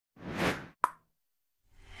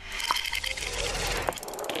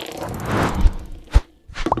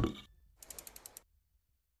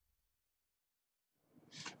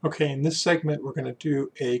Okay, in this segment we're going to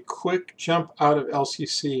do a quick jump out of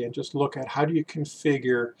LCC and just look at how do you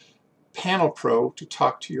configure PanelPro to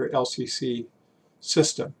talk to your LCC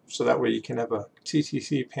system, so that way you can have a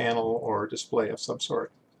TTC panel or display of some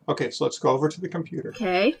sort. Okay, so let's go over to the computer.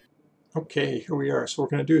 Okay. Okay, here we are. So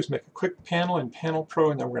what we're going to do is make a quick panel in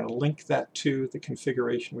PanelPro, and then we're going to link that to the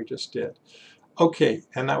configuration we just did. Okay,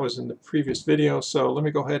 and that was in the previous video, so let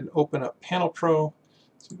me go ahead and open up PanelPro.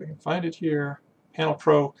 See if I can find it here.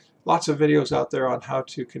 PanelPro, lots of videos out there on how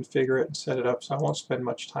to configure it and set it up, so I won't spend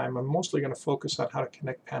much time. I'm mostly going to focus on how to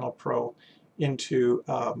connect PanelPro into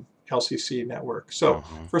LCC network. So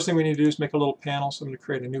first thing we need to do is make a little panel, so I'm going to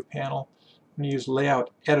create a new panel. I'm going to use Layout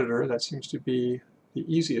Editor. That seems to be the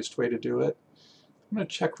easiest way to do it. I'm going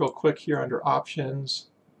to check real quick here under Options,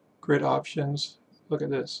 Grid Options. Look at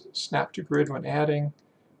this, Snap to Grid when adding,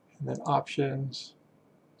 and then Options,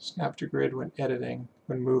 Snap to Grid when editing,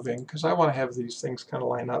 when moving, because I want to have these things kind of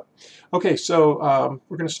line up. Okay, so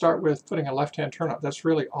we're going to start with putting a left-hand turnout. That's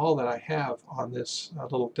really all that I have on this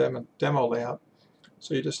little demo layout.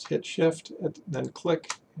 So you just hit Shift, and then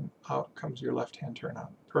click, and out comes your left-hand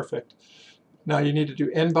turnout. Perfect. Now you need to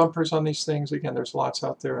do end bumpers on these things. Again, there's lots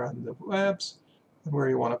out there on the webs. And where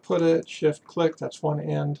you want to put it, Shift click, that's one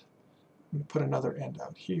end. I'm going to put another end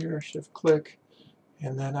out here, Shift click,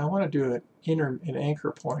 and then I want to do an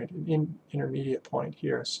anchor point, an intermediate point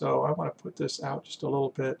here. So I want to put this out just a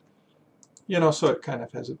little bit, so it kind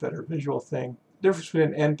of has a better visual thing. The difference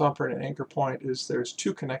between an end bumper and an anchor point is there's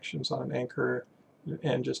two connections on an anchor, and the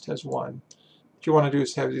end just has one. What you want to do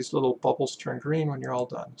is have these little bubbles turn green when you're all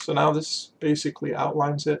done. So now this basically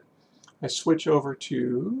outlines it. I switch over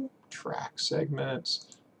to track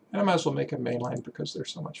segments, and I might as well make a mainline because they're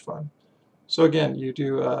so much fun. So again, you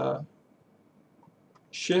do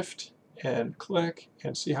Shift and click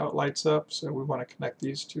and see how it lights up. So we want to connect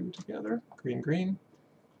these two together, green, green.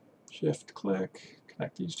 Shift click,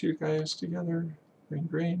 connect these two guys together, green,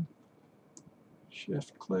 green.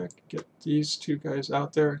 Shift click, get these two guys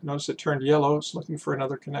out there. Notice it turned yellow, it's looking for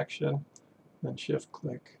another connection. Then shift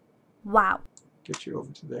click. Wow. Get you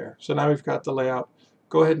over to there. So now we've got the layout.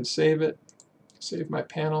 Go ahead and save it. Save my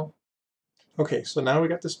panel. Okay, so now we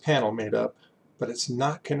got this panel made up, but it's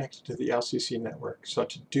not connected to the LCC network. So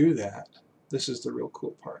to do that, this is the real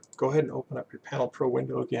cool part. Go ahead and open up your PanelPro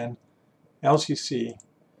window again, LCC,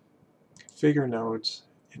 configure nodes,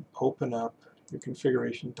 and open up your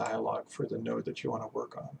configuration dialog for the node that you want to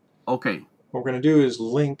work on. Okay. What we're going to do is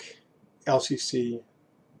link LCC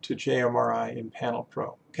to JMRI in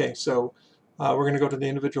PanelPro. Okay, so we're going to go to the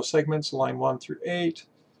individual segments, line 1 through 8.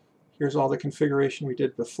 Here's all the configuration we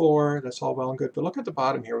did before. That's all well and good. But look at the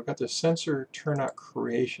bottom here. We've got the sensor turnout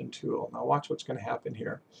creation tool. Now watch what's going to happen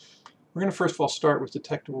here. We're going to first of all start with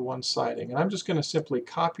detectable 1 siding. And I'm just going to simply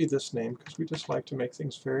copy this name because we just like to make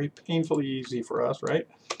things very painfully easy for us, right?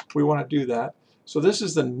 We want to do that. So this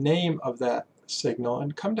is the name of that signal.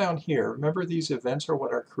 And come down here. Remember, these events are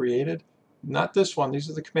what are created. Not this one. These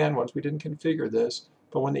are the command ones. We didn't configure this.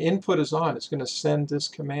 But when the input is on, it's going to send this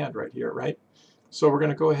command right here, right? So we're going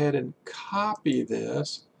to go ahead and copy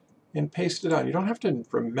this and paste it on. You don't have to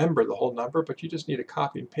remember the whole number, but you just need to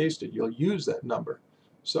copy and paste it. You'll use that number.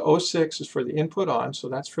 So 06 is for the input on, so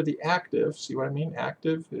that's for the active. See what I mean?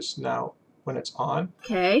 Active is now when it's on.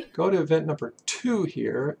 Okay. Go to event number 2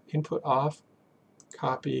 here, input off,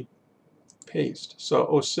 copy, paste.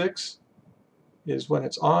 So 06 is when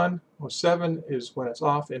it's on, 07 is when it's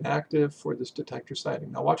off, inactive for this detector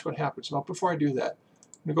sighting. Now watch what happens. Now before I do that,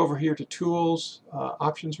 I'm going to go over here to Tools,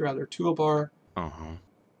 Options rather, Toolbar,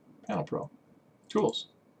 PanelPro, Tools,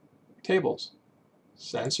 Tables,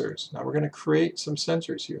 Sensors. Now we're going to create some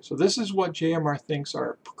sensors here. So this is what JMR thinks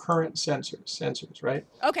are current sensors, right?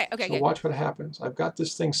 Okay, So watch what happens. I've got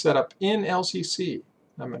this thing set up in LCC.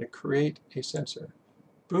 I'm going to create a sensor.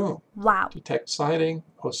 Boom. Wow. Detect siding,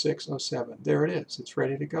 06, 07. There it is. It's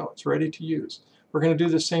ready to go. It's ready to use. We're going to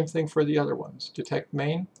do the same thing for the other ones. Detect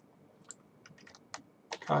main,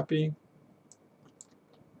 copy,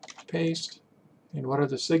 paste. And what are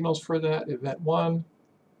the signals for that? Event 1,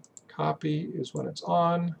 copy is when it's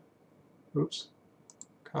on. Oops.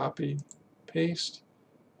 Copy, paste.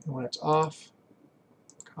 And when it's off,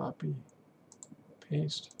 copy,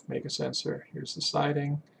 paste, make a sensor. Here's the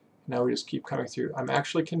siding. Now we just keep coming through. I'm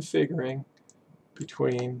actually configuring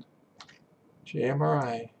between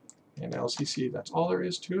JMRI and LCC. That's all there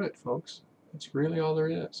is to it, folks. That's really all there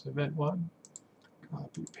is. Event 1,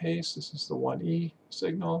 copy, paste. This is the 1E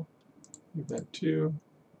signal. Event 2,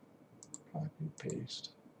 copy,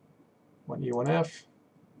 paste. 1E, 1F.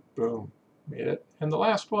 Boom. Made it. And the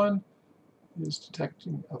last one is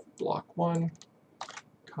detecting of block 1.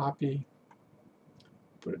 Copy,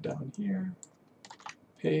 Put it down here,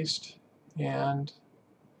 paste, and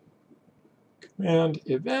Command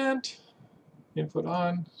Event, input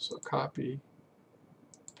on, so copy,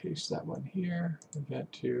 paste that one here,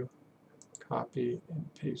 event to copy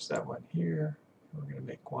and paste that one here. We're going to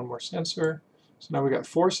make one more sensor. So now we've got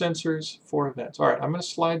 4 sensors, 4 events. All right, I'm going to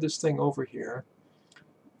slide this thing over here.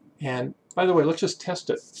 And by the way, let's just test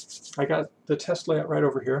it. I got the test layout right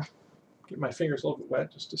over here. Get my fingers a little bit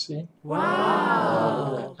wet just to see.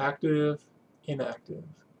 Wow. Look at that. Active, inactive.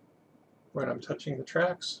 When I'm touching the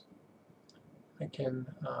tracks, I can,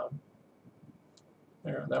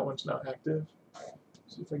 there, that one's now active.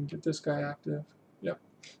 See if I can get this guy active. Yep.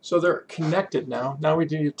 So they're connected now. Now we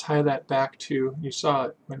need to tie that back to, you saw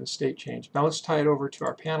it when the state changed. Now let's tie it over to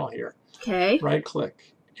our panel here. Okay. Right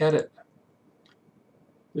click, edit.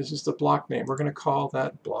 This is the block name. We're going to call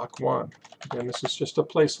that block 1. Again, this is just a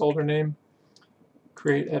placeholder name.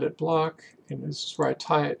 Create edit block, and this is where I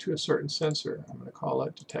tie it to a certain sensor. I'm going to call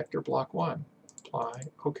it detector block 1. Apply,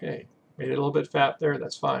 OK. Made it a little bit fat there,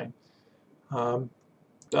 that's fine.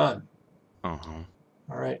 Done. All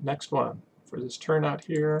right, next one. For this turnout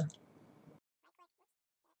here,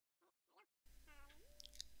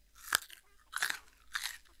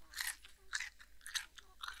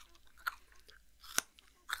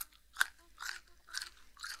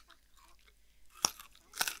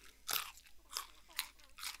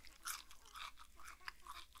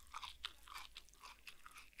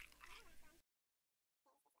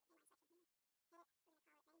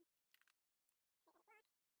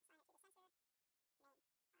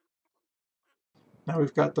 now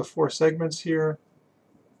we've got the 4 segments here.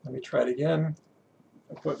 Let me try it again.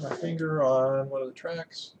 I put my finger on one of the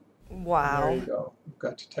tracks. Wow. There you go. We've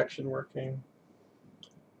got detection working.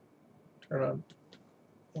 Turn on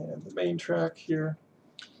and the main track here.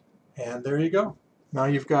 And there you go. Now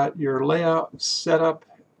you've got your layout set up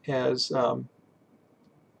as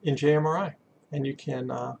in JMRI. And you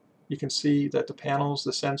can see that the panels,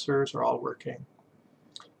 the sensors are all working.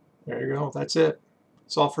 There you go. That's it.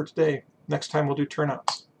 That's all for today. Next time we'll do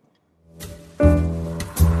turnouts.